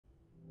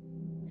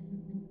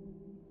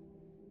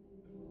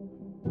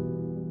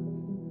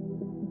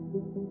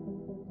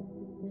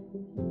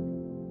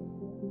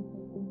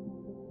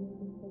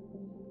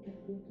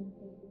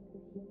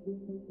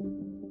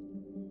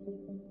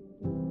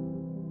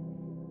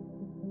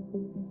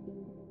Well,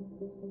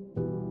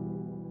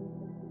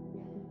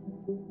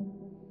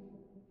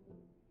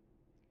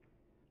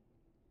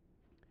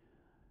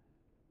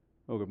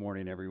 good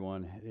morning,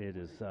 everyone. It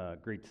is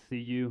great to see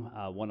you.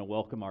 I want to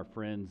welcome our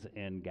friends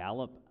in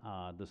Gallup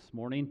this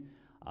morning.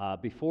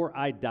 Before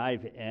I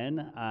dive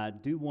in, I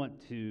do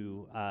want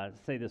to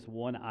say this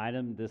one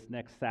item. This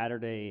next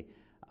Saturday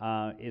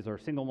is our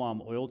single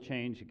mom oil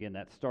change. Again,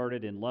 that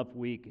started in Love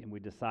Week, and we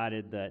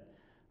decided that,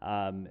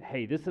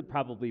 hey, this would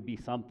probably be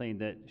something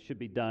that should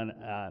be done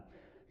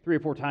 3 or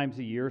 4 times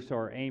a year. So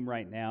our aim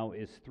right now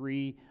is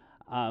 3.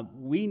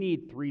 We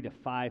need 3 to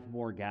 5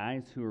 more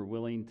guys who are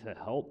willing to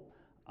help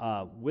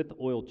with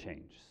oil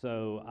change.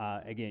 So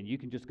again, you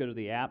can just go to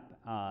the app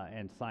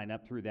and sign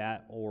up through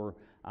that, or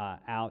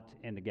out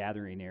in the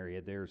gathering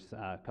area, there's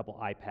a couple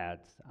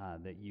iPads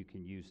that you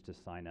can use to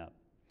sign up.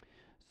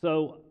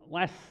 So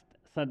last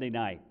Sunday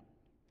night,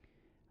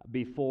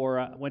 before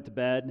I went to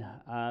bed,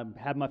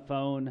 had my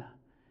phone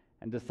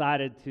and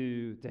decided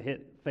to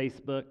hit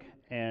Facebook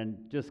and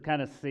just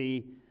kind of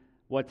see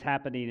what's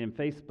happening in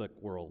Facebook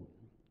world.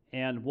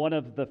 And one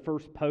of the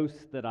first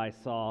posts that I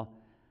saw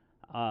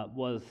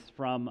was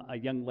from a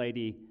young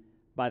lady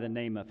by the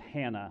name of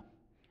Hannah.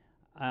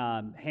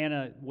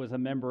 Hannah was a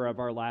member of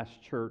our last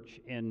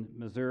church in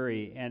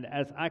Missouri, and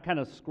as I kind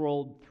of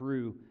scrolled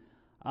through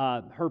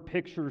her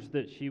pictures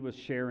that she was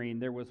sharing,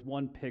 there was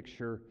one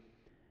picture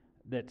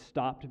that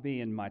stopped me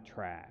in my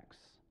tracks.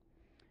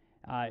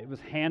 It was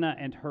Hannah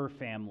and her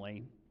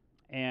family,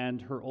 and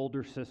her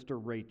older sister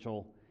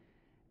Rachel,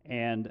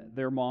 and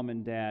their mom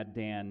and dad,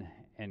 Dan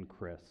and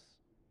Chris.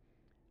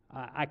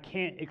 I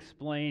can't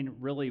explain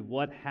really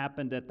what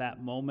happened at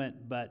that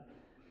moment, but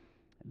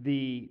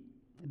the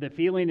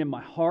feeling in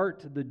my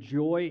heart, the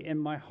joy in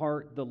my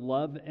heart, the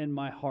love in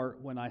my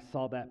heart when I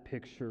saw that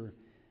picture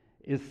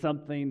is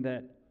something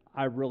that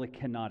I really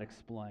cannot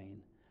explain.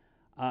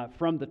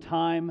 From the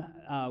time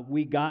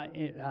we got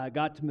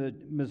to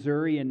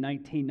Missouri in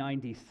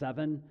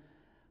 1997,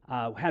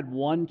 had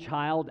one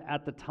child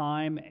at the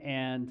time,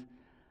 and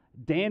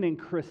Dan and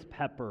Chris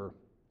Pepper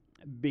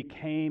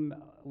became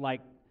like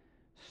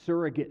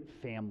surrogate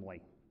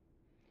family.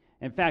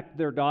 In fact,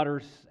 their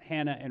daughters,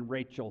 Hannah and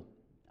Rachel,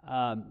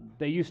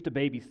 they used to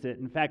babysit.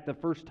 In fact, the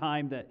first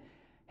time that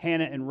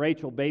Hannah and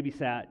Rachel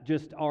babysat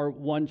just our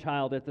one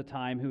child at the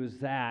time, who was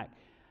Zach,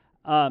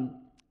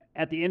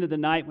 at the end of the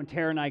night when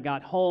Tara and I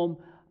got home,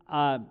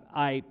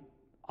 I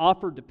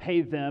offered to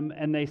pay them,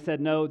 and they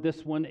said, no,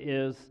 this one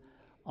is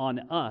on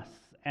us.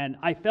 And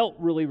I felt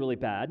really, really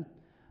bad,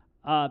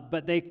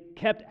 but they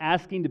kept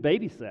asking to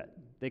babysit.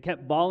 They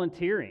kept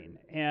volunteering.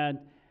 And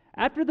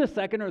after the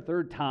second or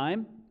third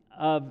time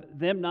of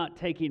them not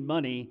taking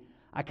money,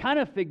 I kind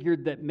of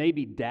figured that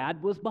maybe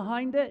Dad was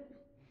behind it.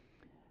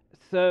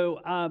 So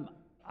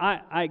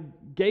I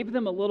gave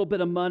them a little bit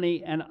of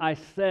money, and I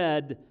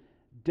said,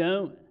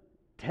 don't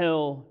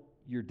tell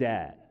your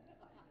dad.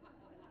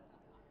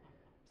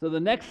 So the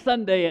next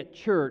Sunday at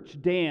church,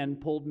 Dan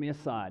pulled me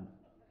aside,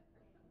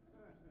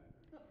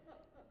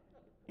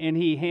 and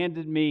he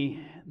handed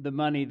me the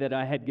money that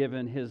I had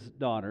given his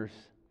daughters.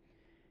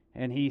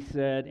 And he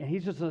said, and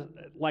he's just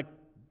like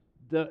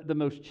the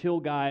most chill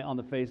guy on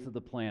the face of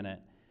the planet.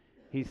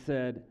 He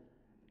said,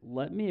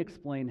 let me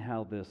explain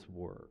how this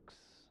works.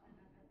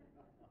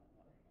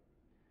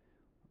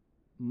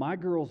 My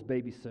girls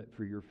babysit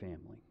for your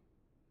family.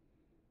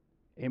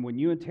 And when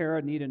you and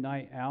Tara need a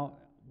night out,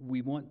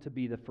 we want to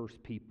be the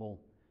first people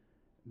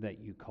that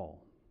you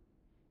call.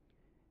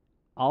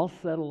 I'll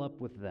settle up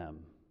with them,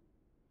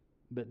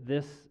 but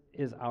this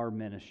is our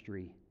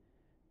ministry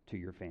to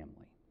your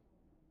family.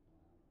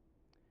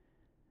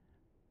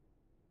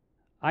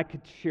 I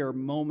could share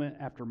moment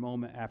after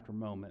moment after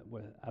moment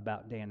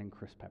about Dan and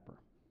Chris Pepper.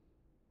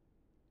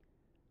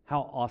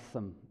 How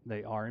awesome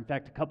they are. In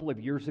fact, a couple of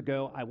years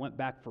ago, I went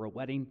back for a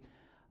wedding,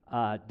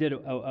 did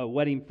a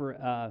wedding for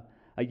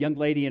a young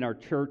lady in our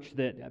church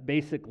that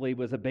basically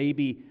was a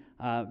baby.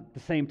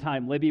 The same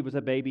time Libby was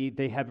a baby,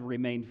 they have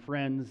remained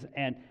friends.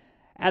 And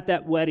at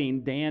that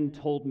wedding, Dan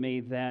told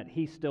me that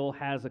he still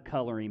has a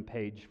coloring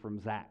page from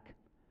Zach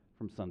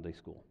from Sunday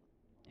school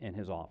in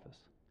his office.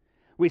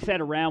 We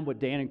sat around with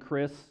Dan and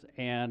Chris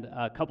and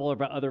a couple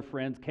of our other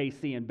friends,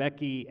 Casey and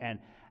Becky and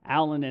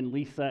Alan and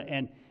Lisa,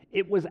 and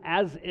it was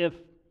as if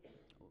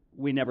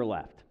we never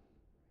left.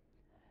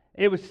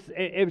 It was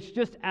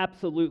just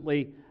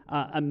absolutely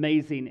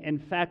amazing. In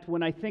fact,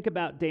 when I think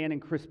about Dan and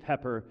Chris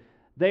Pepper,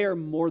 they are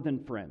more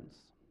than friends.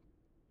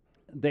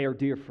 They are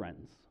dear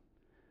friends.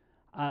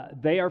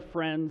 They are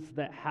friends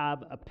that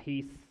have a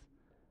piece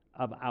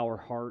of our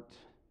heart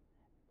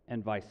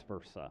and vice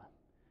versa.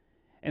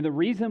 And the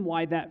reason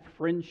why that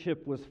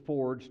friendship was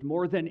forged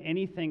more than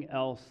anything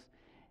else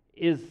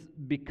is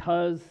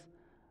because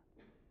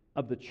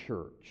of the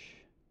church.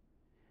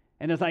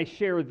 And as I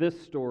share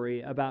this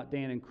story about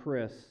Dan and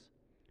Chris,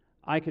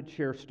 I could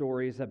share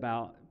stories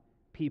about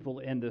people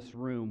in this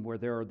room where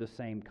there are the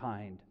same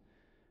kind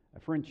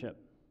of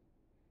friendship.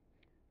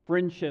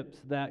 Friendships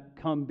that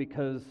come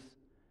because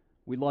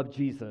we love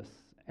Jesus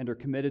and are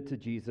committed to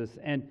Jesus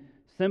and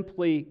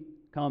simply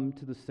come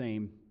to the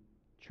same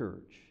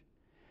church.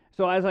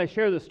 So as I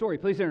share this story,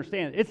 please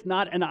understand, it's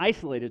not an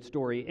isolated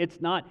story.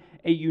 It's not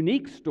a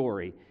unique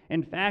story.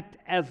 In fact,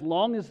 as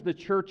long as the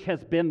church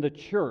has been the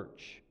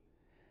church,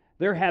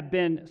 there have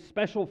been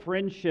special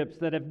friendships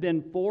that have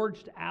been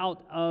forged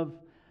out of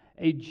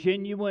a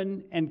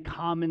genuine and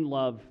common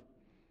love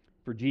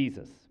for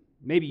Jesus.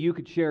 Maybe you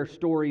could share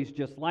stories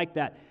just like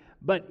that.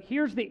 But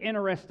here's the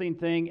interesting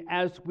thing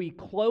as we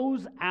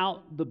close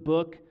out the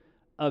book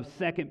of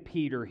 2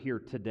 Peter here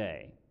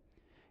today.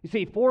 You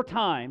see, 4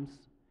 times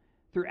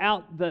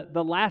throughout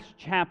the last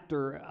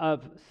chapter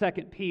of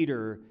 2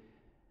 Peter,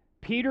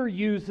 Peter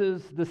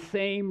uses the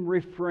same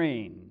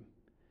refrain,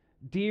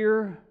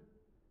 dear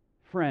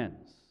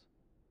friends.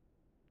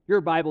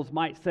 Your Bibles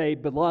might say,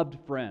 beloved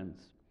friends.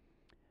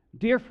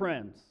 Dear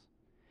friends.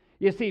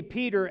 You see,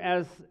 Peter,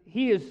 as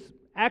he is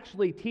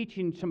actually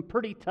teaching some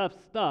pretty tough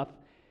stuff,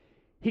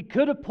 he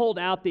could have pulled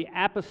out the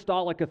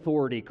apostolic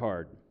authority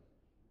card.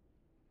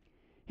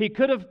 He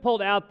could have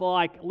pulled out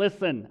the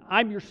listen,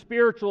 I'm your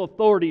spiritual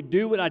authority,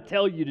 do what I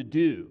tell you to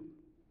do.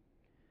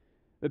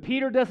 But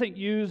Peter doesn't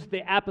use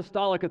the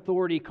apostolic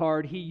authority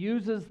card, he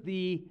uses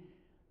the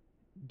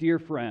dear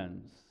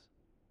friends.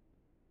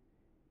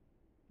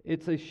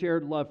 It's a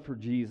shared love for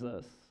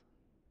Jesus.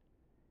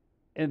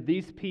 And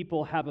these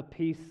people have a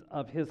piece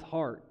of his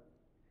heart.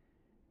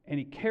 And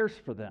he cares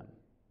for them.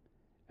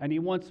 And he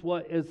wants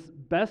what is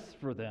best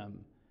for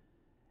them.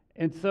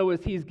 And so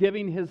as he's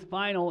giving his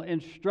final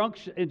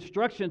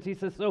instructions, he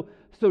says,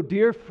 so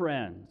dear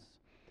friends.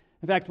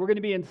 In fact, we're going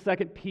to be in 2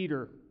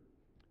 Peter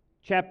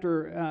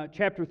chapter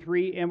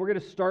 3, and we're going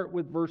to start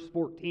with verse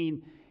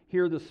 14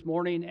 here this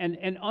morning,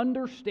 and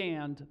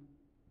understand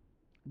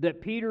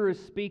that Peter is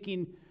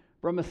speaking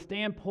from a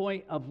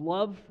standpoint of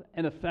love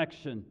and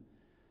affection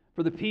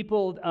for the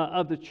people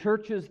of the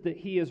churches that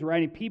he is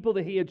writing, people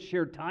that he had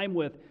shared time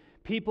with,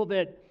 people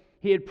that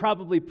he had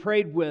probably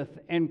prayed with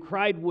and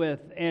cried with,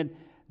 and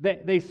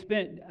they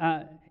spent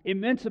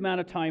immense amount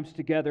of times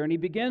together. And he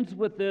begins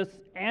with this,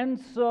 and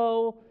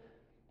so,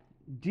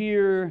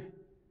 dear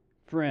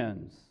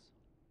friends,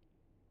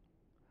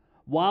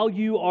 while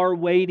you are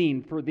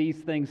waiting for these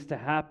things to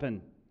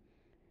happen,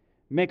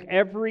 make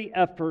every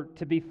effort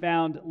to be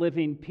found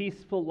living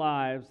peaceful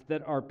lives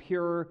that are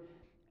pure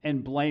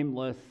and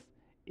blameless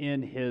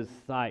in his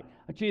sight.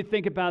 I want you to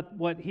think about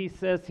what he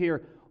says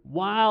here.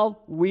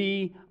 While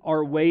we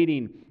are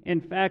waiting.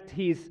 In fact,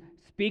 he's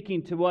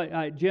speaking to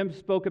what Jim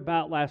spoke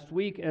about last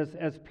week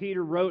as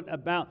Peter wrote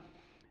about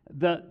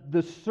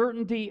the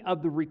certainty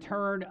of the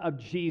return of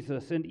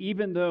Jesus. And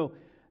even though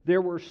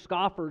there were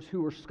scoffers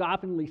who were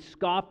scoffingly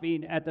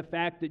scoffing at the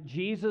fact that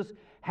Jesus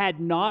had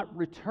not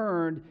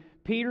returned,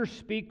 Peter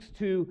speaks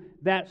to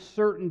that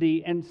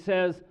certainty and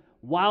says,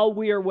 while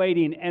we are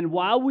waiting. And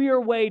while we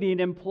are waiting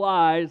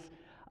implies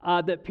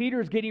that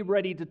Peter's getting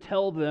ready to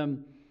tell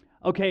them,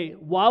 okay,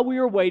 while we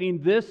are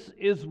waiting, this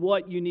is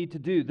what you need to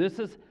do. This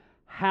is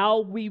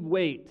how we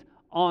wait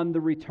on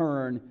the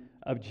return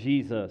of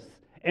Jesus.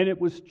 And it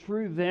was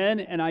true then,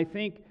 and I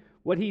think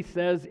what he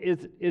says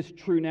is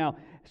true now.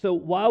 So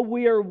while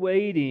we are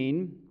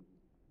waiting,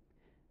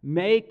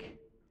 make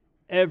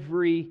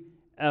every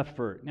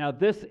effort. Now,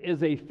 this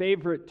is a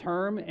favorite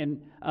term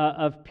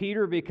of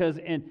Peter because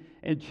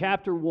in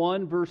chapter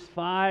 1, verse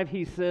 5,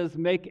 he says,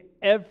 make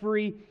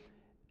every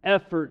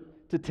effort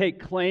to take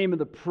claim of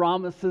the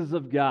promises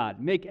of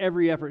God. Make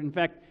every effort. In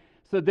fact,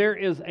 so there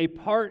is a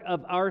part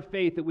of our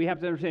faith that we have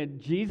to understand.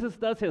 Jesus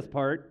does his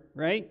part,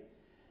 right?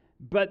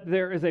 But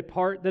there is a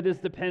part that is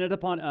dependent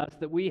upon us,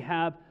 that we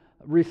have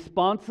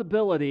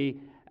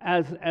responsibility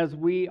as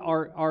we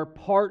are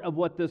part of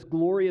what this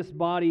glorious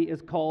body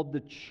is called the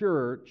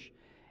church.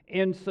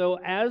 And so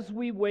as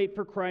we wait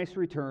for Christ's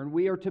return,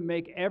 we are to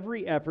make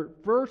every effort.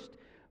 First,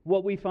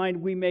 what we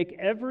find, we make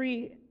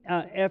every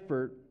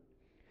effort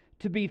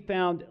to be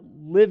found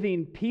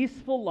living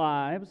peaceful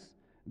lives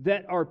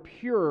that are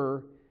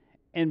pure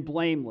and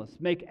blameless.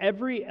 Make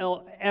every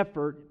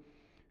effort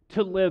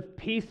to live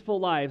peaceful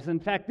lives. In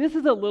fact, this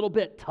is a little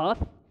bit tough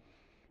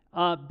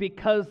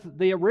because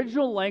the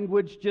original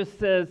language just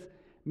says,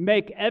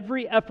 make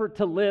every effort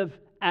to live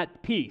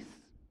at peace.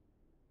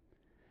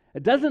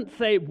 It doesn't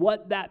say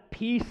what that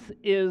peace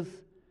is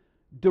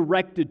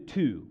directed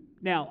to.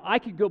 Now, I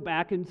could go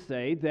back and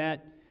say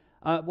that,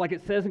 like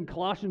it says in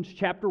Colossians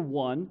chapter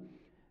 1,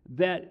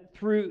 that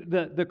through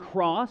the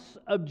cross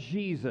of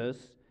Jesus,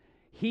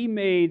 he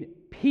made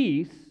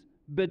peace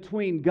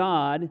between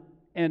God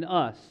and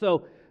us.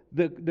 So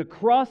the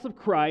cross of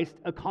Christ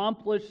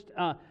accomplished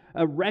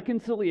a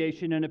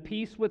reconciliation and a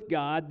peace with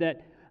God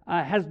that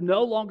has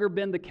no longer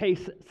been the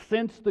case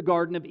since the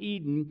Garden of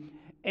Eden,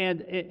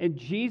 and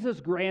Jesus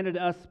granted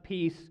us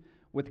peace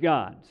with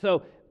God.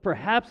 So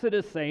perhaps it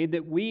is saying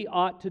that we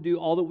ought to do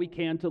all that we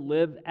can to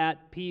live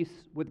at peace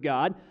with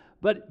God,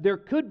 but there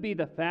could be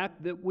the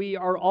fact that we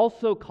are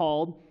also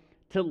called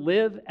to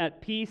live at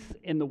peace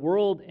in the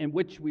world in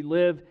which we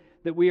live,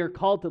 that we are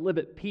called to live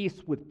at peace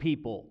with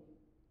people.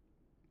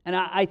 And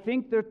I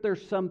think that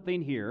there's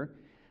something here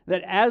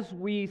that as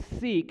we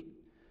seek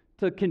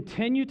to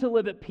continue to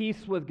live at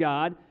peace with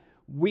God,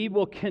 we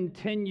will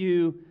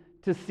continue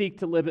to seek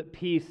to live at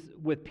peace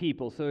with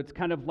people. So it's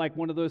kind of like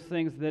one of those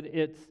things that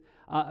it's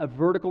a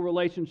vertical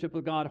relationship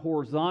with God,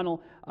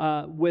 horizontal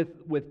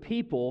with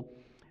people.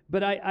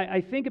 But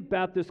I think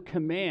about this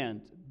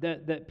command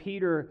that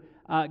Peter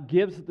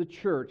gives the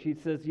church. He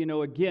says,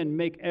 again,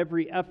 make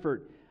every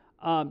effort.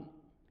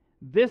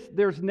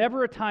 There's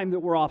never a time that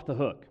we're off the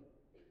hook.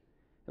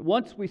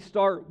 Once we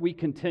start, we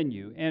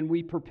continue, and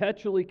we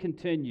perpetually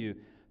continue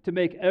to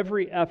make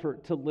every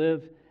effort to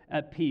live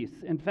at peace.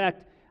 In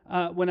fact,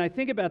 when I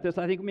think about this,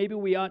 I think maybe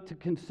we ought to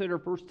consider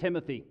 1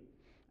 Timothy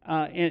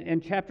in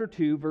chapter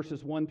 2,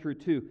 verses 1 through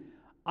 2.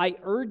 I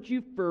urge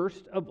you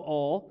first of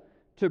all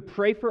to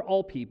pray for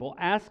all people,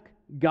 ask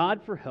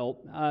God for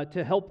help,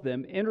 to help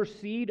them,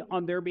 intercede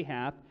on their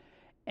behalf,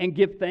 and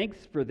give thanks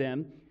for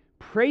them.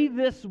 Pray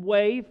this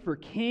way for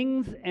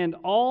kings and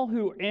all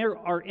who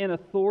are in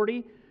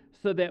authority,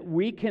 so that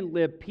we can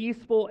live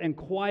peaceful and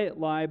quiet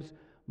lives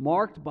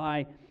marked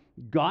by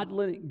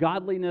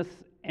godliness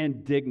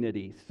and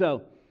dignity.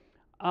 So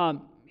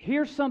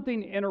here's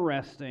something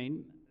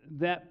interesting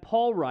that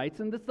Paul writes,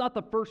 and this is not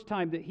the first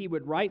time that he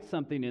would write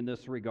something in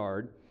this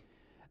regard,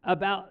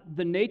 about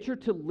the nature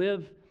to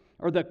live,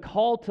 or the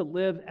call to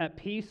live at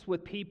peace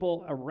with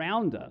people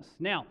around us.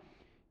 Now,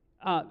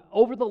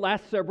 over the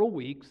last several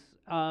weeks,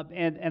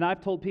 and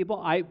I've told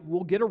people I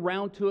will get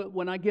around to it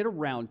when I get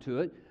around to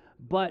it,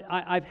 but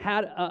I've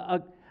had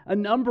a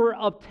number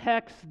of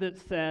texts that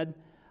said,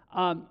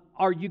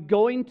 are you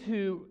going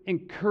to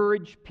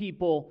encourage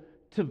people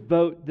to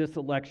vote this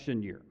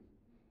election year?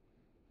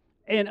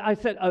 And I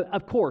said,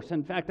 of course.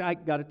 In fact, I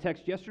got a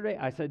text yesterday.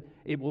 I said,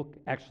 it will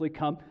actually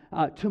come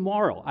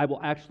tomorrow. I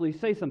will actually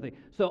say something.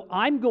 So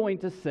I'm going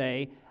to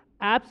say,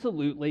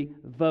 absolutely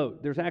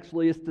vote. There's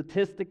actually a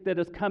statistic that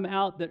has come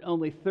out that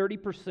only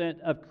 30%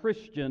 of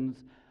Christians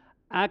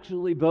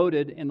actually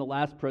voted in the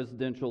last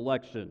presidential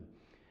election.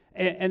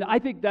 And I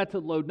think that's a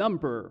low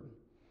number.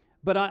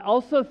 But I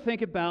also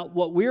think about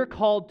what we're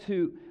called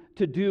to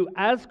do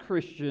as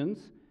Christians,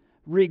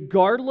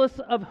 regardless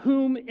of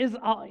whom is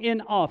in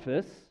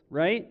office,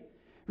 right?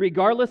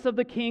 Regardless of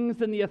the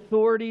kings and the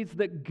authorities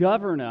that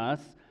govern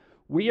us,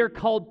 we are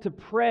called to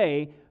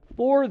pray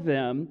for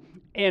them.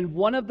 And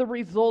one of the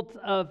results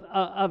of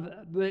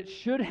that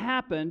should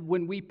happen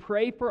when we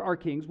pray for our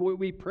kings, when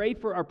we pray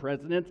for our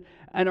presidents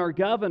and our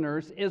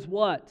governors, is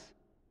what?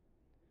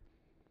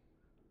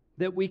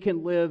 That we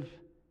can live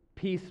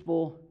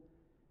peaceful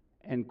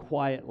and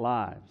quiet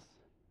lives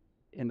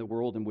in the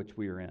world in which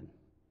we are in.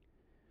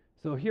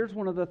 So here's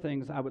one of the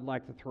things I would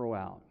like to throw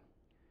out.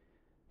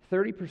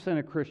 30%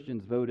 of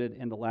Christians voted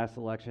in the last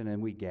election,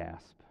 and we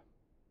gasp.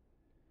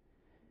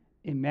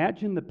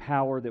 Imagine the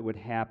power that would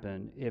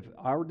happen if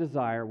our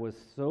desire was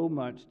so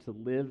much to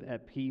live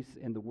at peace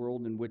in the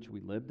world in which we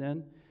lived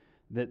in,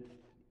 that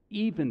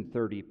even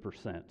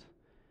 30%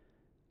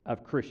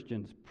 of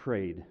Christians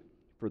prayed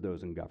for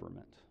those in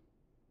government.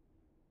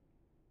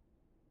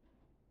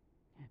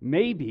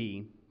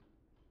 Maybe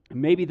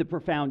the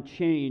profound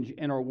change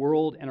in our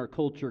world and our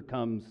culture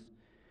comes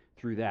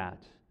through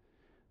that.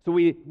 So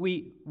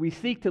we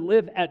seek to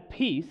live at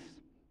peace.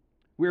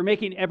 We're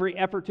making every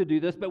effort to do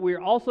this, but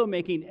we're also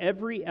making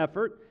every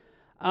effort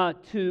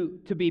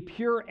to be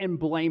pure and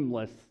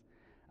blameless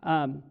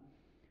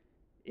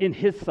in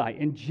His sight,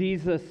 in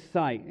Jesus'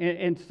 sight.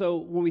 And so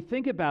when we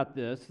think about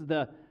this,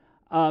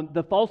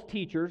 the false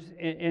teachers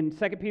in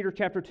 2 Peter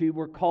chapter 2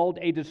 were called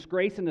a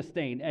disgrace and a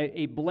stain,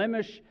 a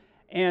blemish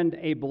and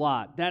a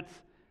blot. That's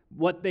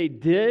what they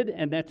did,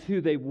 and that's who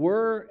they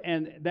were,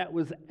 and that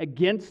was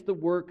against the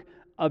work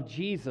of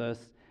Jesus.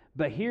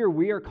 But here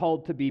we are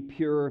called to be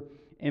pure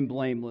and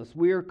blameless.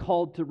 We are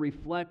called to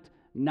reflect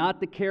not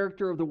the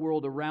character of the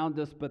world around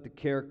us, but the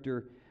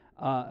character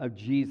of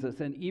Jesus.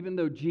 And even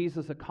though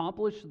Jesus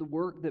accomplished the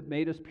work that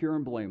made us pure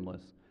and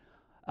blameless,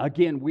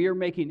 again, we are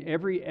making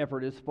every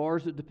effort, as far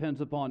as it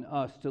depends upon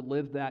us, to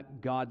live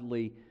that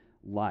godly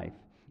life.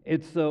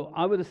 And so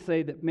I would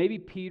say that maybe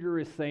Peter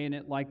is saying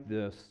it like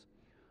this: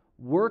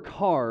 work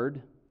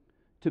hard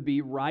to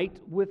be right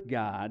with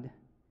God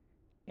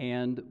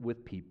and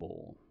with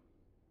people.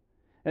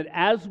 And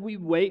as we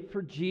wait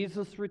for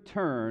Jesus'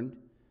 return,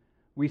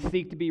 we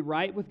seek to be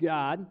right with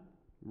God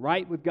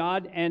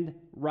and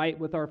right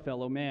with our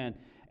fellow man.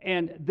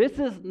 And this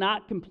is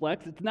not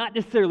complex. It's not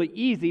necessarily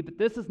easy, but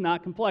this is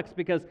not complex,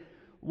 because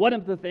one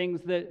of the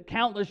things that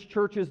countless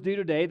churches do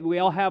today, we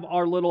all have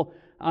our little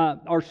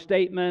our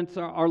statements,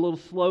 our little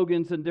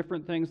slogans and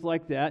different things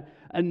like that.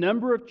 A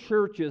number of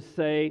churches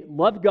say,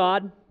 love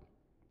God,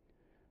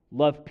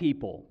 love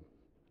people.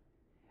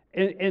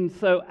 And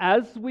so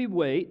as we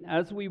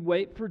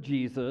wait for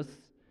Jesus,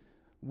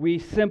 we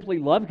simply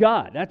love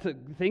God. That's a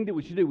thing that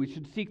we should do. We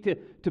should seek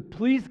to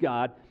please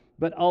God,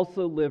 but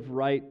also live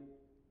right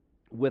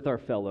with our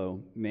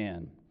fellow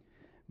man.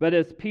 But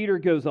as Peter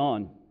goes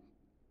on,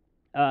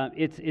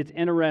 it's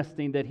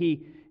interesting that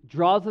he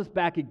draws us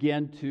back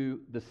again to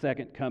the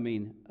second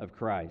coming of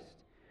Christ.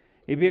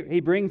 He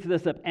brings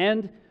this up.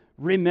 And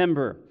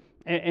remember,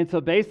 And so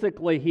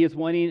basically, he is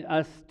wanting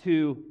us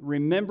to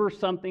remember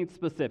something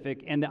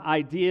specific. And the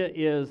idea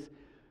is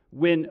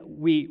when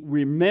we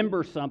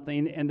remember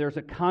something and there's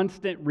a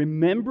constant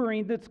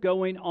remembering that's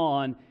going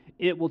on,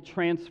 it will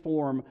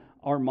transform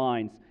our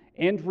minds.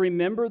 And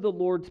remember, the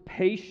Lord's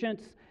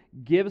patience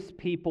gives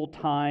people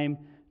time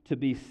to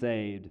be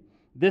saved.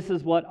 This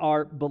is what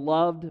our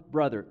beloved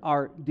brother,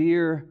 our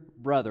dear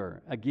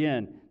brother,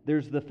 again,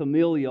 there's the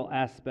familial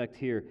aspect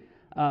here.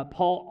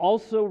 Paul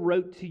also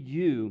wrote to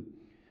you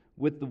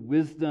with the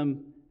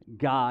wisdom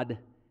God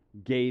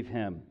gave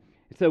him.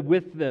 So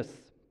with this,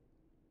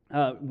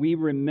 we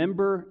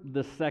remember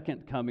the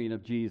second coming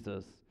of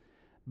Jesus,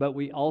 but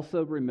we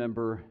also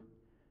remember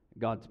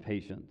God's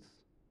patience.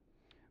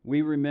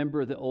 We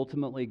remember that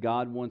ultimately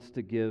God wants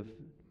to give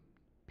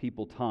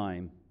people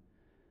time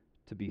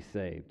to be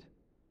saved.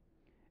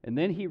 And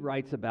then he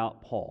writes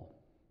about Paul.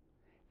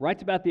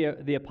 Writes about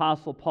the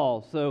Apostle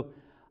Paul. So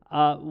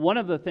one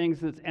of the things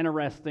that's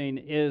interesting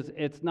is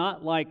it's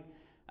not like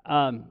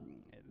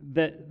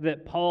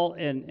that Paul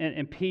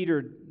and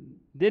Peter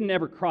didn't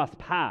ever cross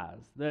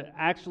paths. That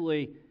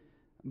actually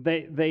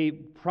they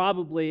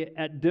probably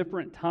at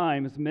different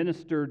times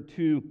ministered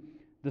to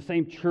the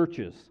same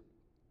churches.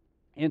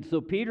 And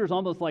so Peter's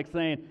almost like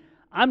saying,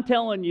 I'm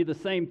telling you the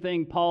same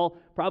thing Paul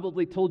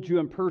probably told you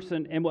in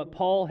person and what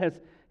Paul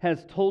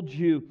has told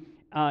you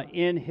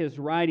in his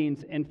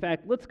writings. In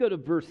fact, let's go to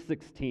verse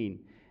 16.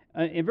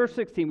 In verse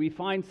 16, we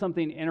find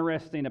something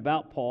interesting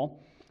about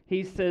Paul.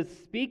 He says,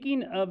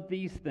 speaking of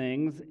these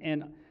things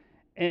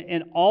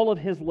and all of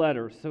his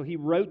letters, so he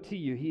wrote to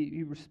you,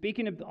 he was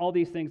speaking of all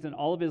these things in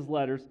all of his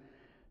letters.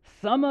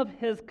 Some of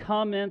his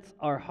comments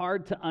are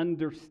hard to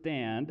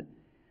understand,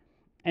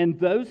 and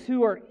those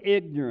who are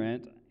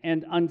ignorant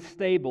and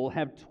unstable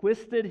have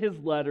twisted his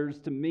letters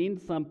to mean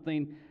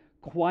something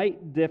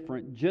quite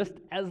different, just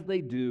as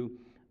they do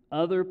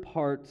other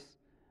parts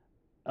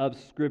of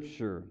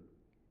Scripture.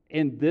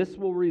 And this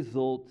will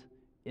result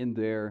in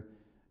their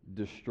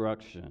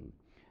destruction.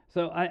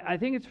 So I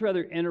think it's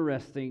rather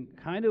interesting,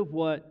 kind of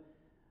what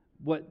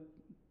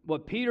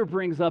Peter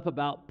brings up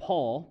about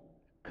Paul.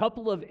 A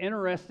couple of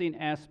interesting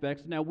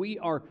aspects. Now, we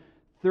are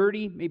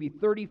 30, maybe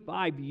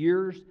 35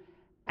 years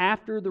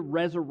after the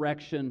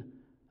resurrection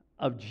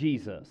of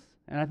Jesus.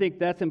 And I think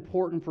that's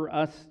important for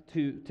us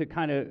to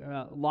kind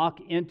of lock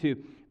into.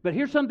 But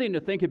here's something to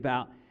think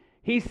about.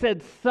 He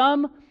said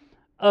some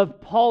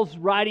of Paul's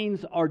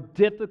writings are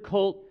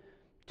difficult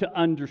to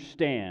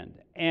understand.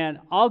 And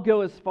I'll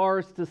go as far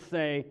as to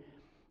say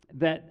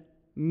that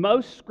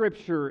most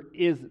Scripture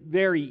is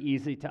very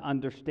easy to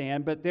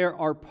understand, but there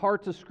are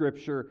parts of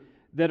Scripture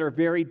that are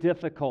very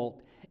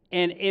difficult.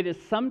 And it is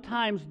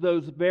sometimes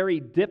those very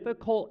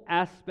difficult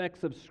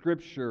aspects of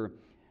Scripture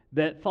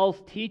that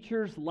false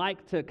teachers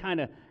like to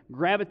kind of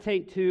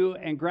gravitate to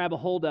and grab a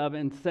hold of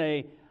and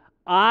say,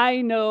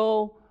 I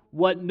know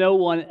what no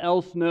one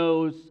else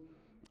knows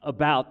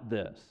about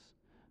this.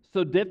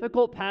 So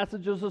difficult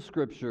passages of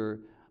Scripture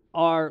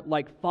are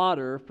like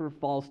fodder for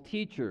false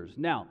teachers.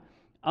 Now,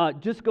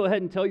 just go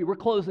ahead and tell you, we're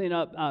closing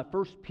up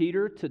 1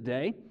 Peter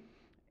today,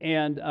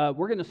 and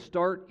we're going to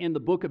start in the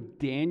book of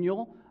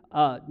Daniel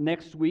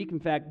next week. In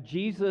fact,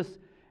 Jesus,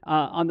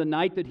 on the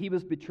night that he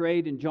was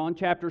betrayed in John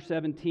chapter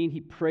 17, he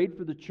prayed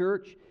for the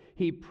church.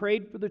 He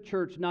prayed for the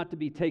church not to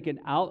be taken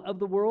out of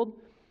the world,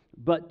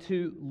 but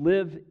to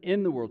live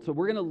in the world. So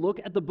we're going to look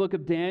at the book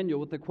of Daniel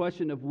with the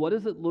question of what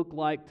does it look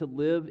like to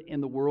live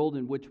in the world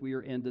in which we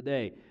are in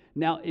today.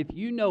 Now, if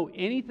you know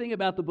anything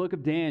about the book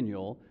of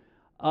Daniel,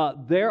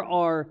 there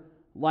are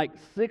like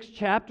 6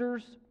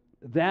 chapters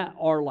that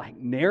are like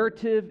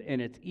narrative,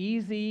 and it's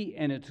easy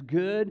and it's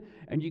good,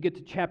 and you get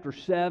to chapter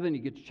 7,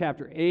 you get to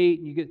chapter 8,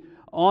 and you get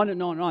on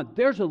and on and on.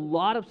 There's a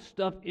lot of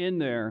stuff in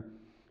there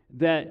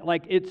that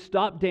like it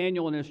stopped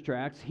Daniel in his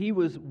tracks. He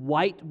was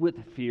white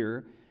with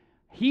fear.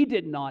 He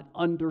did not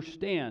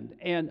understand.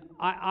 And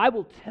I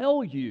will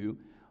tell you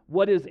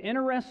what is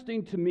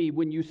interesting to me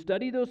when you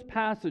study those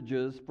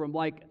passages from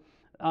like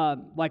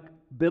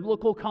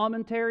biblical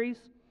commentaries.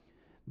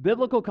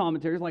 Biblical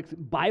commentaries, like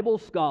Bible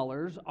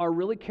scholars, are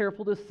really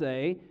careful to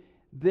say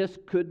this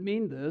could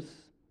mean this,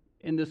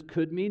 and this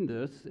could mean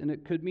this, and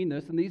it could mean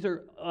this. And these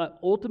are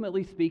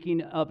ultimately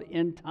speaking of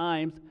end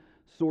times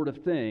sort of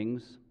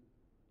things.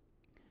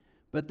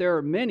 But there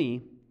are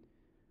many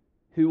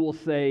who will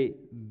say,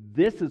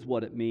 this is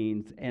what it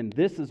means, and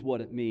this is what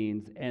it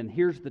means, and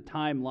here's the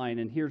timeline,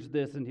 and here's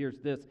this, and here's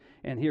this,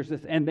 and here's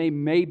this, and they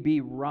may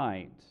be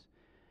right.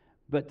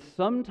 But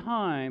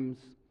sometimes,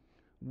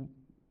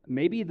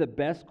 maybe the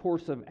best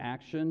course of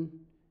action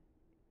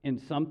in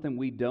something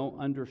we don't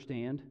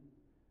understand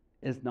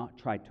is not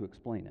try to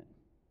explain it.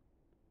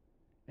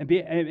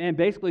 And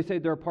basically say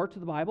there are parts of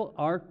the Bible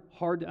are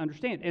hard to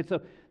understand. And so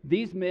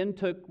these men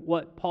took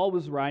what Paul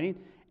was writing,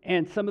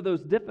 and some of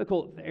those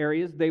difficult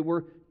areas they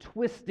were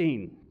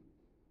twisting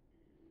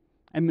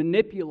and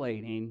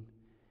manipulating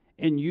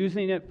and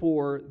using it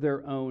for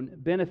their own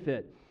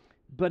benefit.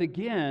 But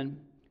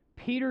again,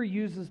 Peter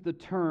uses the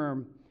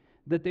term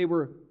that they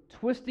were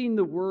twisting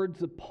the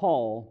words of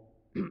Paul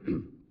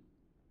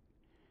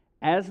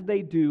as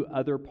they do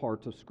other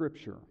parts of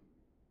Scripture.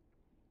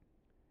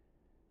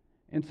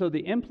 And so the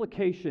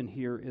implication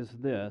here is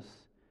this: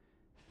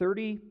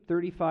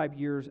 35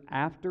 years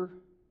after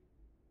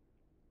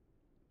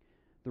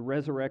the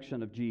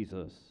resurrection of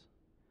Jesus,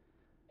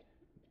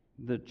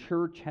 the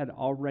church had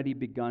already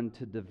begun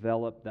to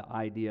develop the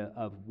idea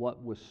of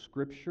what was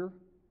Scripture,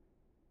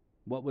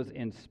 what was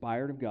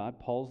inspired of God,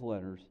 Paul's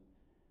letters,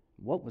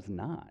 what was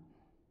not.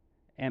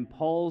 And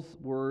Paul's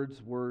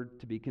words were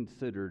to be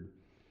considered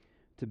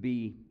to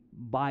be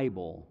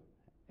Bible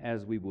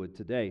as we would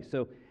today.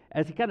 So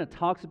as he kind of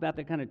talks about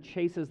that, kind of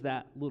chases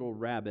that little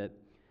rabbit,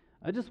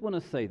 I just want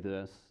to say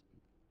this,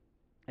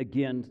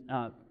 again,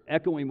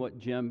 echoing what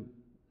Jim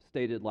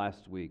stated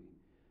last week.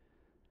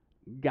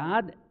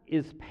 God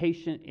is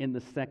patient in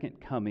the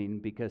second coming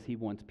because he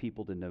wants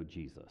people to know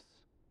Jesus.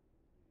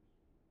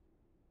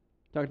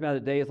 Talked about a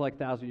day is like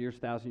 1,000 years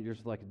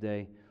is like a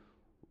day.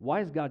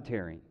 Why is God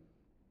tarrying?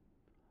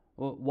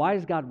 Well, why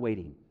is God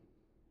waiting?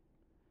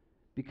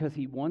 Because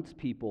he wants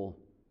people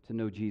to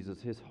know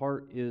Jesus. His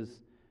heart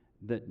is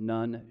that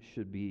none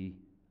should be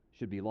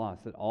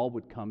lost, that all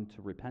would come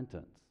to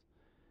repentance.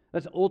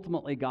 That's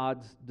ultimately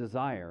God's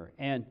desire.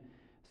 And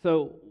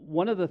so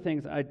one of the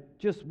things I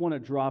just want to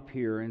drop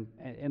here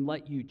and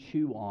let you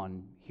chew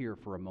on here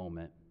for a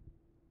moment.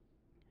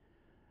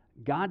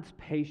 God's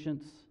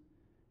patience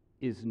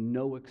is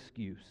no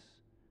excuse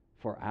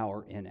for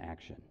our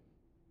inaction.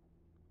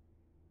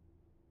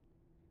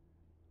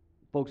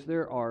 Folks,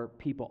 there are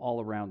people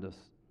all around us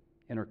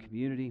in our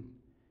community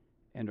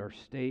and our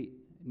state.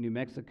 New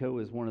Mexico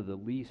is one of the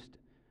least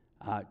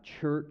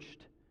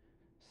churched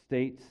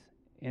states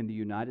in the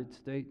United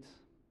States.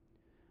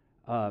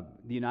 The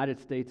United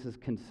States is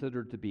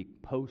considered to be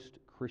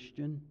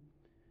post-Christian,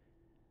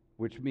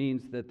 which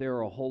means that there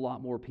are a whole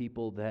lot more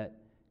people that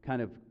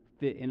kind of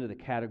fit into the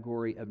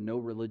category of no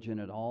religion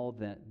at all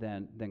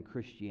than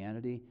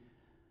Christianity.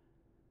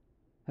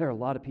 There are a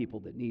lot of people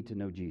that need to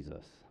know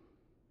Jesus.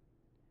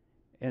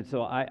 And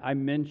so I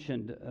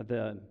mentioned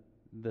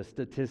the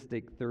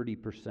statistic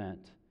 30%.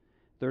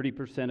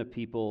 30% of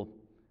people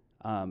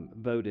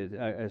voted,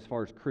 as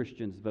far as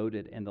Christians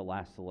voted in the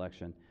last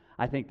election.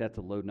 I think that's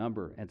a low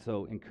number, and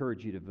so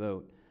encourage you to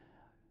vote.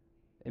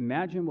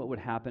 Imagine what would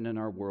happen in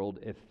our world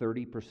if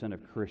 30%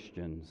 of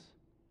Christians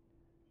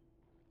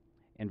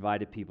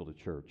invited people to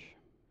church.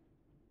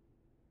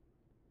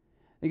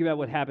 Think about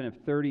what happened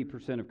if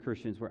 30% of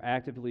Christians were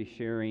actively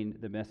sharing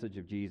the message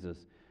of Jesus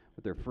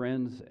with their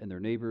friends and their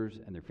neighbors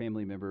and their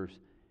family members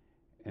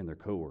and their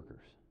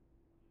coworkers.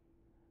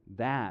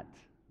 That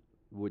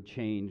would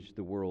change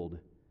the world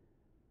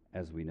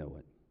as we know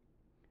it.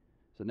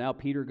 So now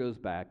Peter goes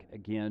back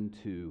again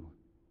to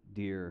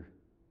dear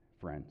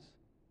friends.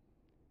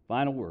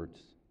 Final words.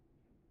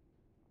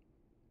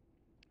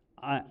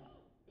 I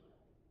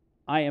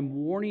am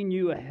warning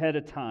you ahead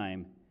of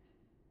time,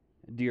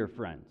 dear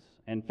friends.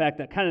 In fact,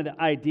 that kind of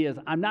the idea is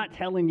I'm not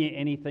telling you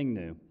anything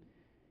new.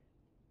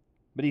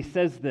 But he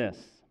says this: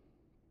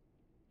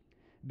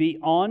 be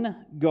on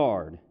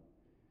guard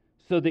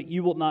so that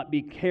you will not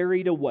be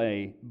carried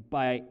away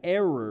by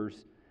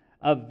errors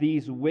of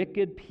these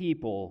wicked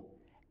people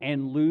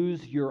and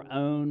lose your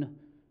own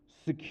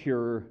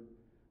secure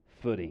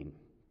footing.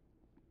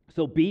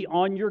 So be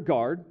on your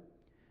guard.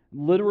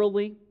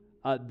 Literally,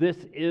 this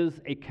is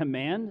a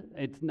command.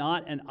 It's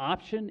not an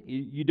option.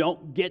 You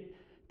don't get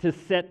to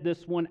set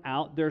this one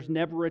out. There's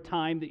never a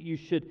time that you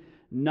should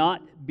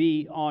not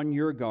be on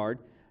your guard.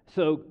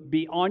 So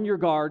be on your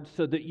guard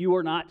so that you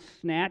are not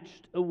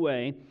snatched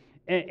away.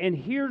 And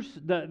here's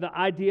the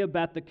idea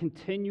about the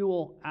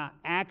continual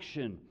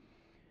action.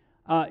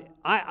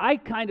 I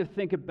kind of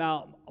think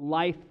about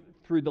life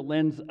through the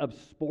lens of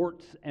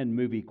sports and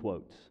movie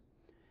quotes.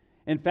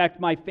 In fact,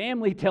 my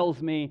family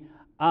tells me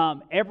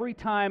every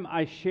time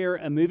I share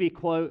a movie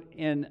quote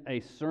in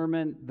a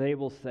sermon, they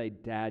will say,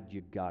 "Dad,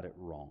 you got it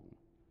wrong."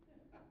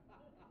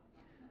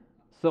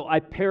 So I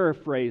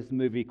paraphrase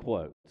movie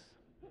quotes.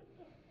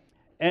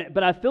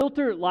 But I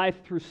filter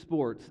life through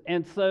sports.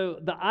 And so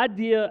the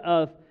idea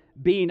of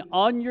being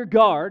on your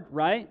guard,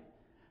 right?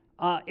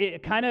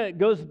 It kind of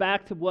goes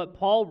back to what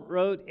Paul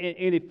wrote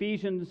in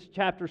Ephesians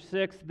chapter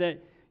 6,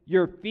 that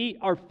your feet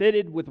are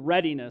fitted with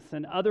readiness.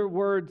 In other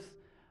words,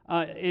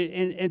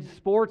 in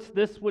sports,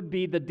 this would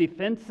be the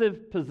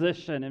defensive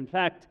position. In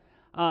fact,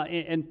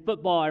 in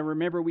football, I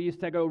remember we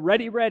used to go,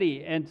 ready,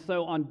 ready. And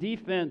so on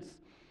defense,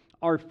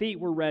 our feet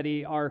were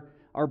ready, our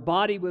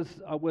body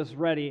was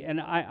ready.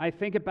 And I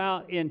think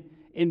about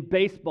in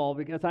baseball,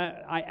 because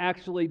I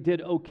actually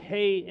did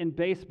okay in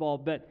baseball,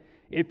 but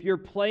if you're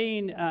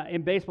playing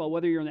in baseball,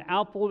 whether you're in the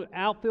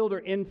outfield or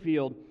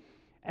infield,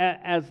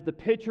 as the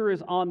pitcher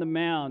is on the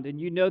mound and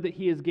you know that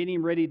he is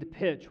getting ready to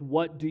pitch,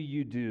 what do?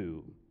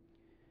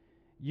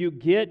 You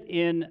get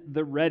in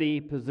the ready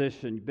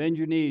position. You bend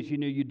your knees,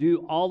 you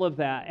do all of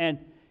that. And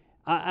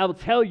I will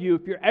tell you,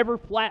 if you're ever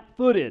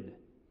flat-footed,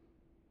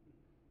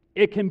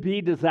 it can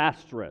be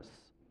disastrous.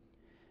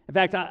 In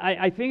fact,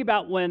 I think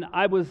about when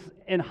I was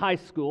in high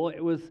school.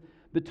 It was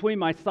between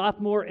my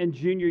sophomore and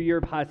junior year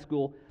of high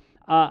school.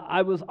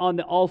 I was on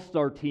the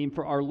all-star team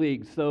for our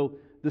league. So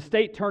the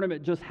state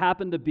tournament just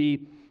happened to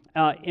be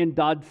in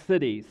Dodge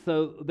City.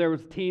 So there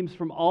was teams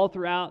from all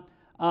throughout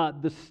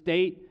the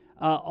state.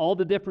 All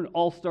the different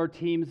all-star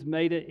teams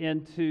made it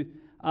into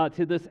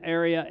to this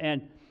area.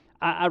 And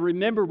I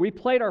remember we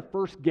played our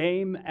first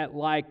game at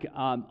like,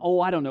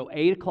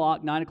 8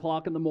 o'clock, 9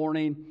 o'clock in the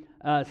morning.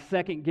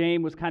 Second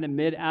game was kind of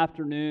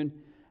mid-afternoon.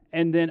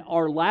 And then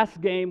our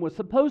last game was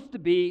supposed to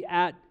be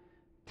at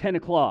 10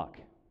 o'clock.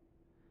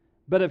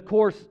 But of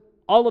course,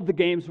 all of the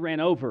games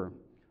ran over.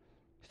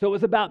 So it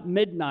was about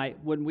midnight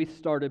when we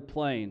started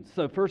playing.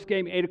 So first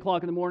game, 8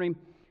 o'clock in the morning,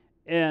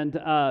 and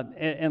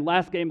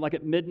last game like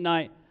at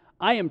midnight.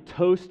 I am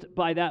toast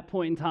by that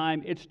point in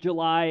time. It's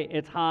July,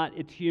 it's hot,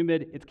 it's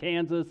humid, it's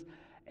Kansas.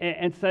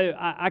 And so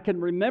I can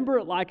remember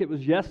it like it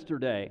was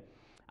yesterday.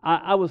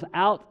 I was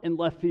out in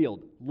left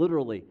field,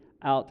 literally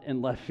out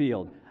in left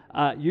field.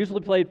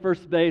 Usually played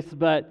first base,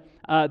 but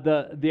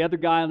the other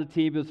guy on the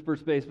team was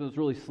first baseman, was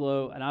really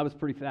slow, and I was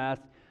pretty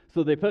fast.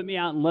 So they put me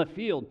out in left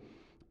field.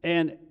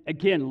 And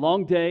again,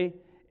 long day,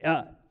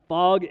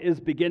 fog is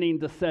beginning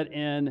to set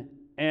in,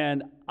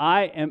 and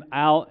I am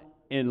out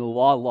in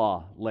La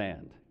La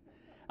Land.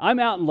 I'm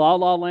out in La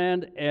La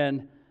Land,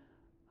 and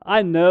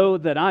I know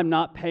that I'm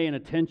not paying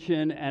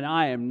attention, and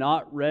I am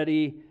not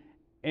ready.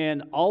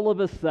 And all of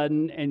a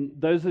sudden, and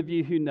those of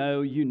you who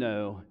know,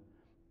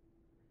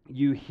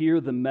 you hear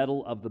the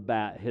metal of the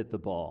bat hit the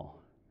ball.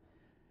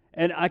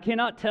 And I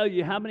cannot tell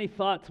you how many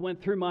thoughts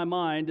went through my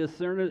mind as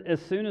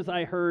soon as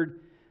I heard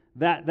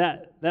that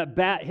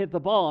bat hit the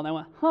ball. And I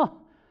went, let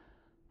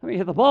me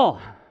hit the ball.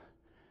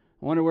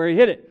 I wonder where he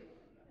hit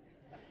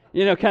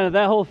it. Kind of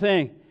that whole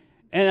thing.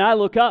 And I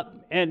look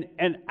up, and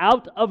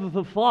out of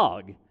the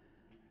fog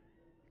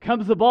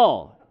comes the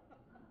ball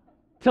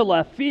to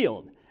left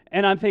field.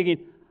 And I'm thinking,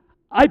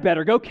 I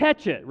better go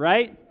catch it,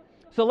 right?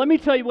 So let me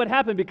tell you what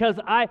happened, because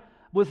I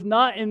was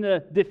not in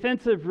the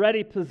defensive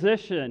ready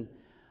position.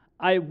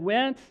 I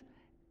went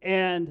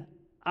and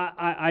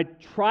I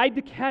tried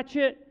to catch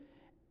it,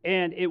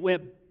 and it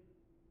went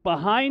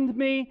behind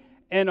me,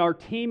 and our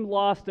team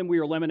lost, and we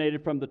were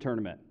eliminated from the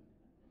tournament.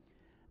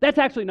 That's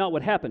actually not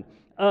what happened.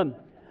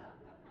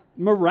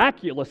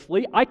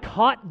 Miraculously, I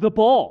caught the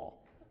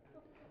ball.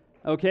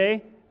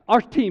 Okay? Our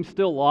team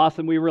still lost,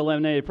 and we were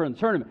eliminated from the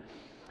tournament.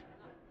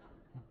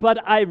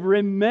 But I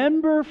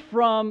remember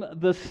from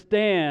the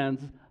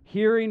stands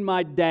hearing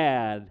my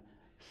dad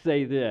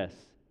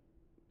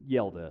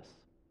yell this,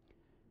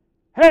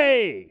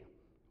 "Hey,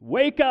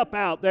 wake up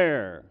out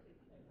there."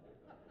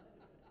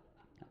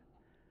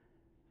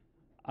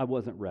 I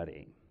wasn't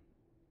ready.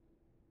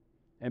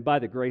 And by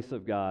the grace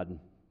of God,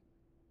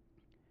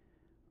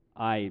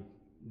 I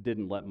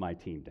didn't let my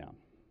team down.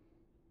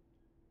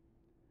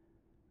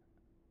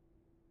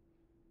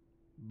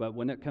 But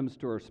when it comes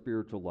to our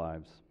spiritual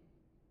lives,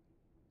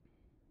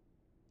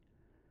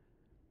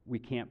 we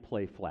can't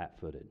play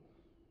flat-footed.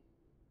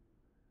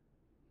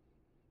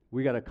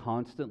 We got to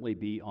constantly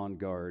be on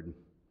guard,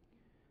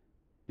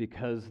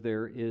 because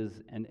there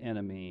is an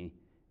enemy,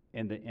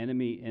 and the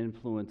enemy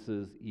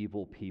influences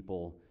evil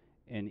people,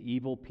 and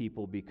evil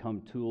people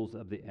become tools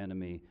of the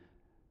enemy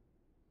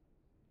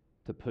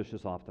to push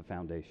us off the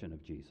foundation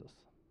of Jesus.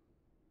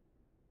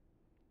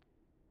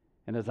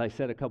 And as I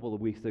said a couple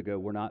of weeks ago,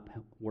 we're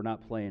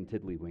not playing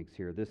tiddlywinks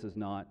here. This is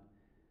not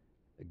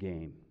a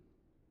game.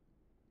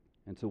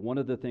 And so one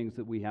of the things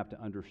that we have to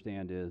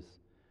understand is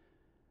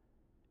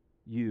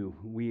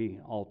we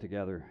all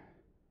together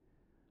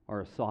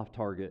are a soft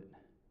target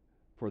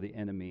for the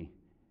enemy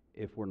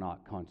if we're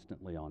not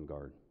constantly on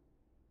guard.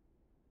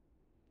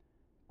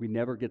 We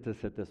never get to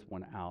sit this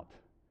one out,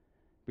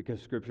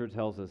 because Scripture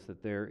tells us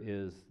that there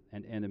is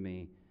an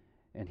enemy,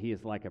 and he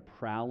is like a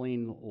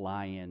prowling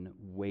lion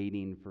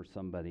waiting for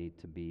somebody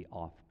to be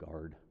off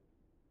guard,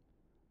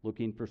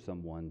 looking for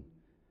someone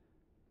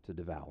to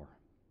devour.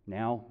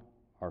 Now,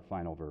 our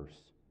final verse.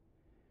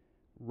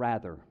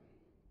 Rather,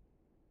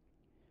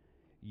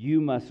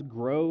 you must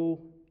grow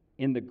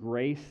in the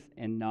grace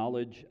and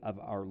knowledge of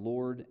our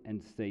Lord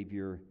and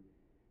Savior,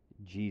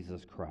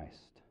 Jesus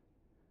Christ.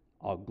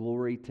 All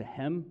glory to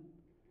him,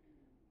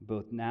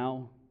 both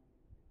now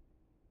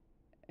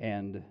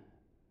and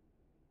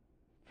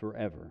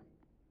forever.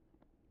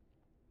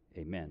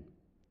 Amen.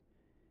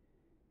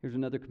 Here's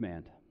another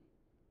command.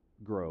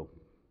 Grow.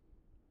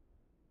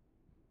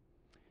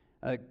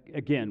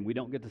 Again, we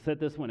don't get to set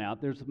this one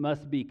out. There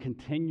must be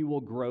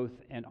continual growth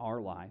in our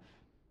life.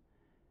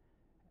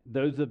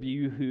 Those of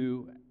you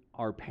who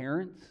are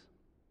parents,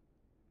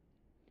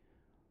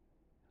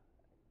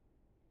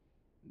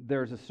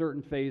 there's a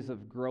certain phase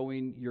of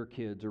growing your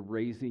kids or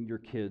raising your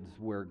kids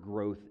where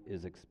growth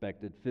is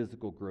expected,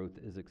 physical growth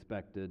is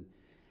expected.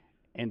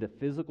 And if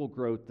physical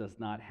growth does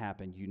not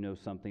happen, you know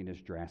something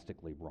is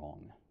drastically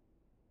wrong.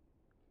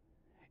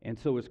 And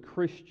so as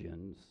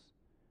Christians,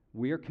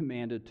 we are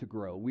commanded to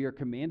grow. We are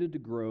commanded to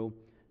grow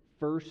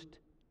first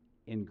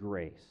in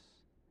grace.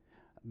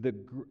 The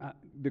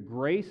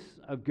grace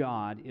of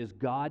God is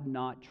God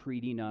not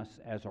treating us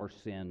as our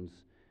sins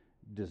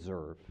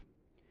deserve.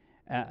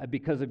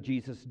 because of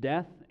Jesus'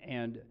 death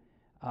and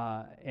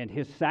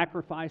his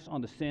sacrifice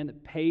on the sin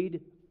that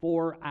paid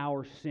for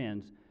our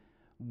sins.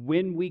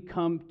 When we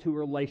come to a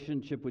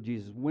relationship with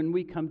Jesus, when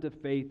we come to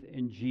faith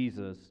in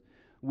Jesus,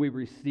 we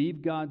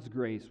receive God's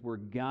grace where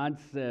God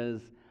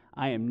says,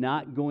 I am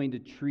not going to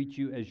treat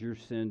you as your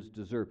sins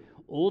deserve.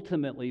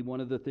 Ultimately, one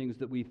of the things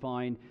that we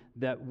find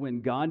that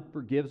when God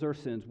forgives our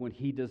sins, when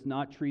He does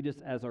not treat us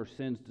as our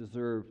sins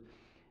deserve,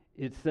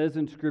 it says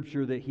in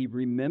Scripture that He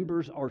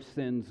remembers our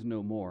sins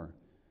no more.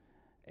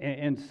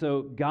 And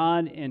so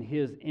God, in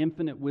His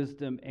infinite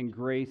wisdom and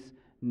grace,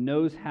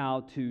 knows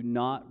how to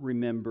not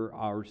remember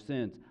our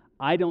sins.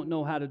 I don't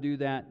know how to do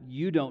that.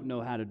 You don't know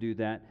how to do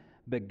that.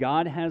 But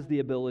God has the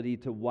ability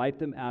to wipe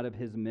them out of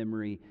His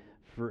memory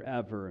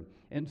forever.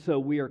 And so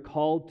we are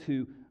called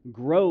to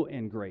grow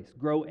in grace,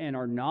 grow in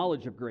our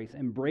knowledge of grace,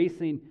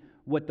 embracing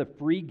what the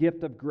free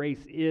gift of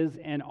grace is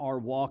in our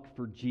walk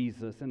for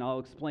Jesus. And I'll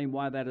explain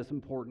why that is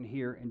important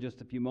here in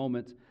just a few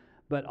moments.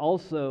 But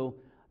also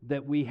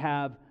that we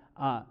have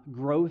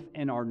growth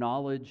in our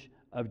knowledge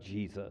of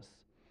Jesus.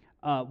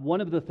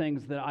 One of the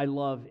things that I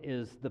love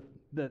is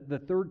the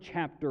third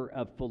chapter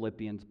of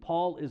Philippians.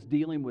 Paul is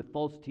dealing with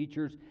false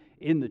teachers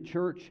in the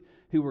church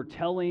who were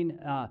telling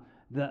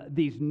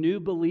these new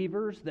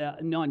believers,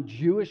 that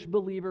non-Jewish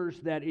believers,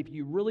 that if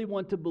you really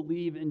want to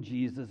believe in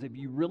Jesus, if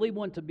you really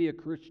want to be a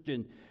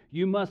Christian,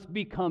 you must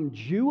become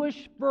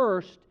Jewish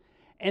first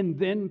and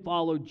then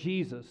follow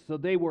Jesus. So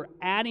they were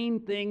adding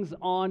things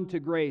on to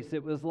grace.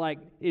 It was like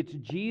it's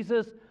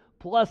Jesus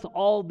plus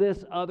all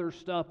this other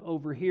stuff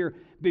over here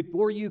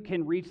before you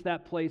can reach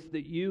that place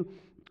that you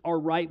are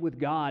right with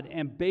God.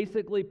 And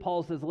basically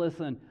Paul says,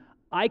 listen,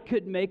 I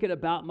could make it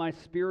about my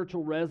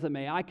spiritual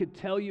resume. I could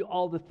tell you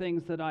all the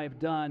things that I have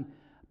done,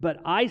 but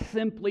I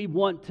simply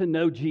want to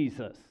know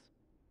Jesus.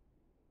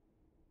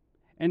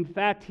 In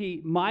fact,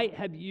 he might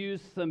have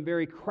used some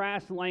very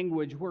crass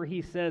language where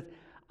he says,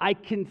 I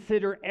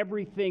consider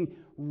everything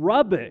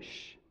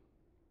rubbish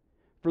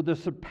for the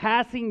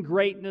surpassing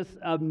greatness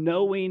of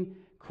knowing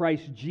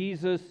Christ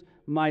Jesus,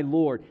 my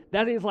Lord.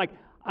 That is like,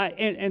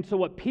 and so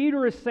what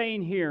Peter is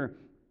saying here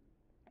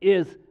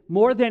is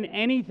more than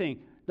anything,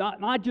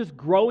 not just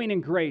growing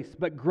in grace,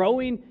 but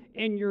growing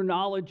in your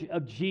knowledge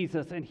of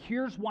Jesus. And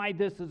here's why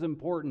this is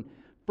important.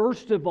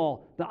 First of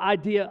all, the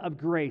idea of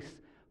grace.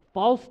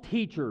 False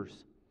teachers,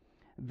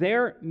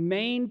 their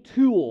main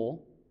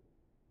tool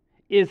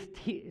is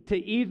to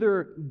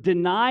either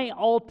deny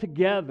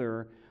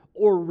altogether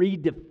or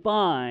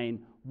redefine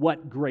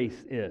what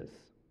grace is.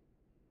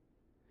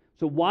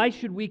 So why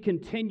should we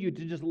continue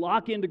to just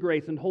lock into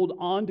grace and hold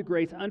on to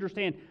grace?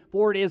 Understand,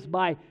 for it is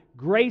by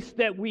grace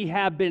that we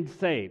have been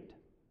saved,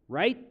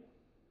 right?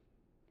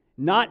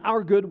 Not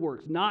our good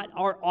works, not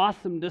our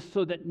awesomeness,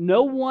 so that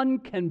no one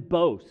can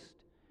boast.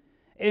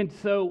 And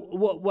so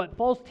what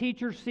false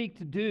teachers seek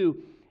to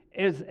do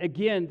is,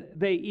 again,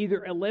 they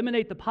either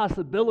eliminate the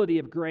possibility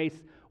of grace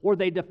or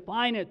they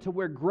define it to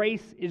where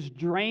grace is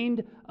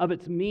drained of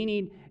its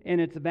meaning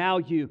and its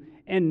value.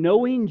 And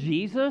knowing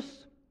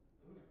Jesus,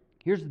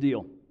 here's the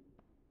deal.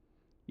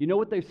 You know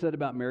what they've said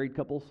about married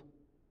couples?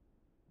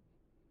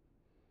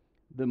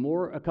 The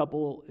more a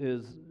couple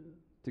is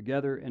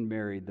together and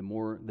married, the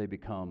more they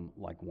become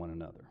like one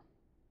another.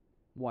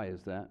 Why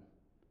is that?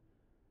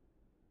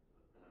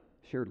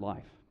 Shared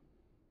life.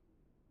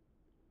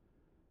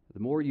 The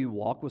more you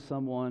walk with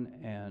someone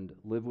and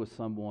live with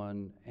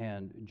someone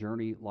and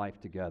journey life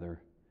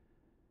together,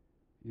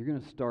 you're going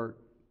to start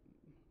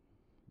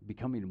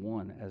becoming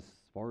one as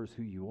far as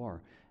who you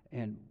are.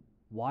 And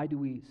why do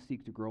we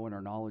seek to grow in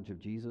our knowledge of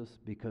Jesus?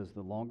 Because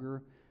the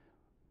longer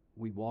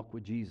we walk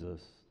with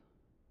Jesus,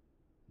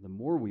 the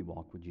more we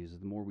walk with Jesus,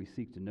 the more we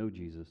seek to know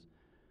Jesus,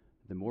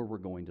 the more we're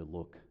going to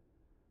look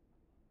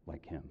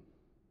like Him.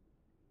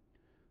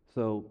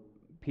 So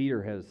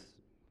Peter has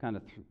kind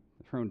of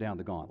thrown down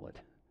the gauntlet.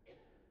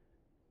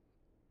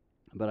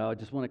 But I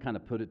just want to kind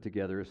of put it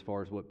together as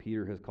far as what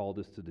Peter has called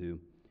us to do.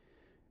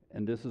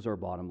 And this is our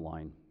bottom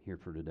line here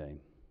for today.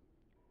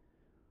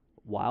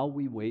 While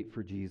we wait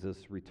for Jesus'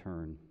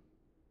 return,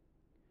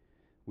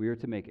 we are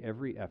to make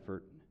every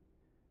effort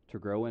to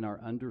grow in our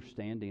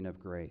understanding of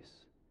grace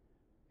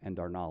and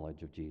our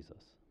knowledge of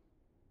Jesus.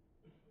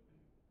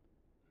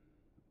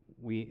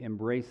 We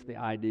embrace the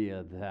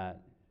idea that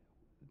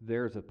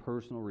there's a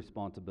personal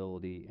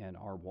responsibility in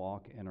our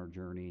walk and our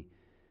journey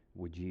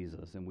with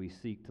Jesus, and we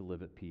seek to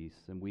live at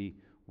peace, and we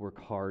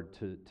work hard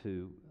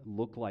to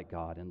look like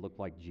God and look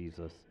like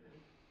Jesus.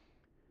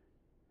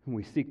 And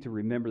we seek to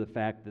remember the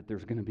fact that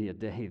there's going to be a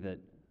day that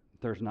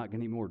there's not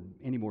going to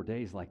be any more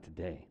days like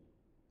today.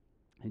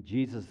 And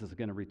Jesus is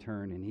going to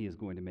return, and He is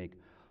going to make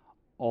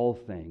all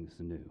things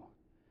new.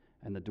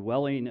 And the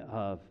dwelling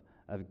of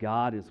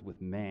God is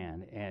with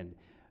man, and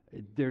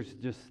there's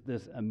just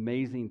this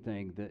amazing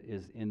thing that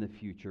is in the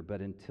future.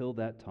 But until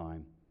that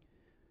time,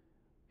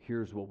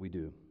 here's what we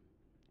do.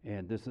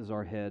 And this is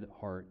our head,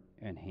 heart,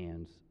 and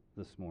hands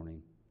this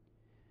morning.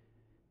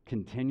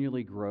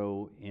 Continually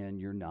grow in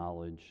your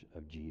knowledge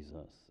of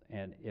Jesus.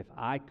 And if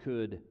I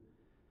could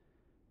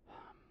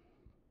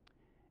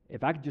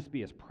if I could just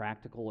be as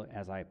practical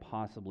as I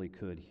possibly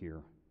could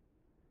here,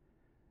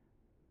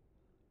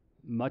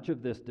 much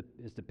of this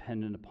is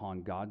dependent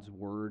upon God's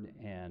Word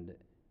and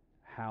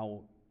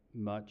how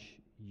much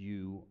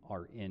you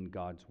are in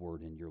God's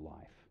Word in your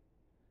life.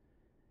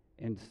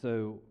 And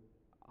so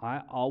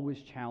I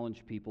always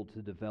challenge people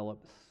to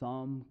develop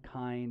some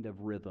kind of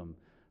rhythm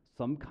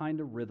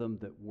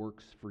that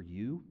works for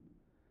you,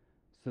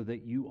 so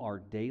that you are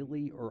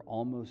daily or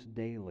almost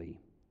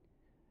daily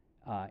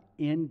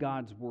in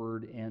God's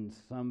Word in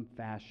some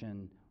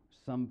fashion,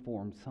 some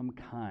form, some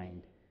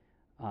kind,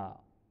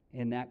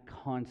 in that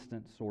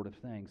constant sort of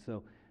thing.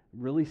 So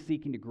really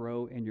seeking to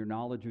grow in your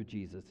knowledge of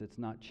Jesus. It's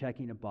not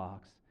checking a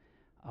box.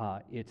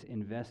 It's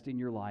investing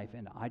your life,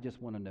 and I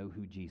just want to know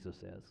who Jesus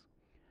is.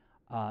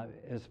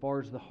 As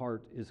far as the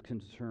heart is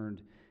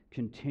concerned,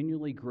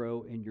 continually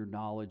grow in your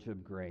knowledge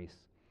of grace.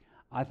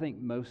 I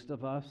think most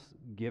of us,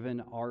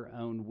 given our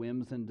own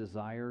whims and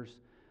desires,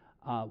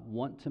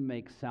 want to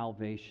make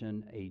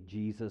salvation a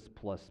Jesus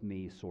plus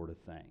me sort of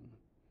thing.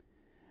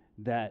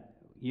 That,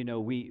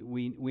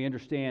 we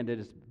understand that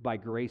it's by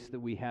grace that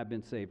we have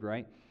been saved,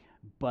 right?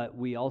 But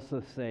we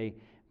also say,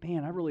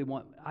 man,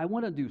 I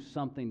want to do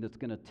something that's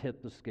going to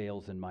tip the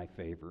scales in my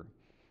favor.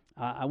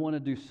 I want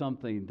to do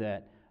something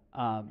that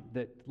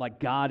like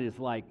God is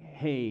like,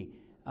 hey,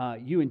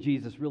 you and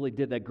Jesus really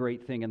did that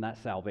great thing in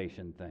that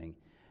salvation thing.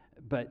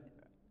 But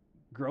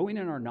growing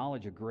in our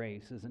knowledge of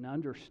grace is an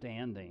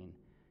understanding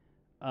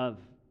of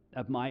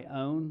my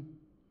own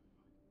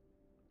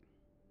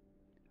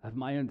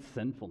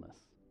sinfulness,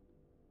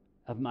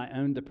 of my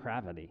own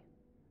depravity.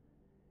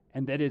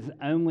 And that is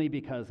only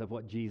because of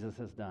what Jesus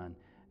has done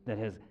that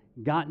has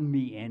gotten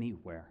me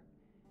anywhere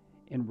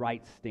in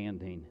right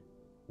standing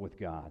with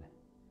God.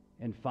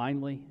 And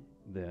finally,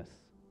 this: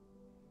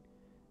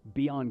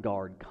 be on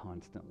guard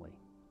constantly.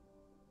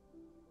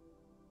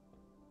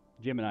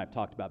 Jim and I have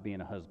talked about being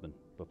a husband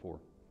before.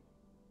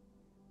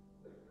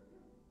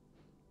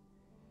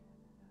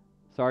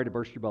 Sorry to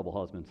burst your bubble,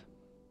 husbands.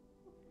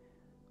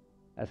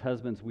 As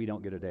husbands, we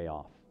don't get a day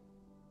off.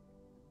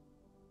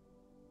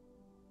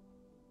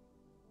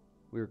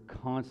 We're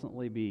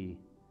constantly be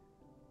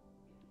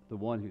the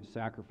one who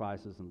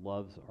sacrifices and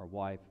loves our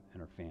wife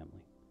and our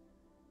family.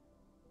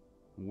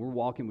 When we're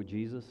walking with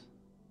Jesus,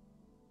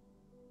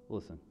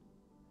 listen,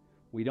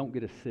 we don't get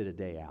to sit a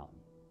day out.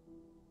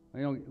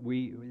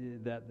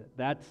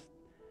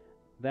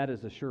 That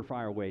is a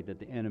surefire way that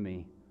the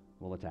enemy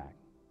will attack.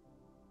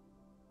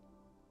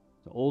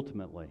 So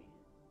ultimately,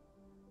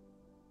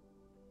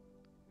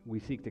 we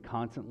seek to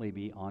constantly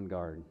be on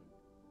guard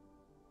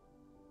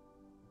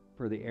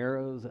for the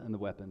arrows and the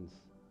weapons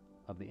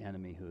of the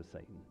enemy, who is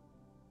Satan.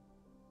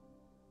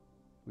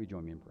 Will you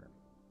join me in prayer?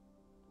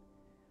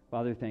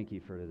 Father, thank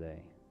you for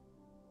today.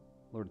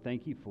 Lord,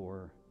 thank you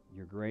for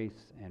your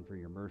grace and for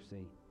your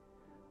mercy.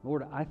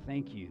 Lord, I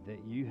thank you that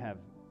you have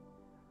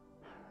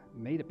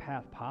made a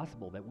path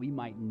possible that we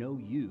might know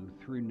you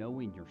through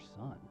knowing your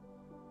Son.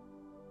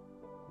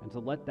 And so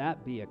let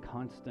that be a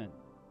constant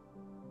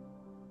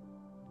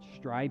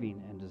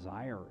striving and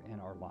desire in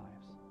our lives.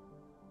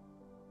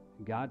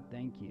 God,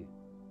 thank you.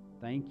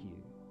 Thank you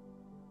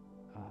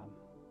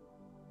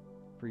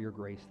for your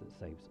grace that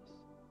saves us.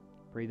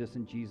 Pray this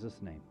in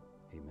Jesus' name.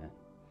 Amen.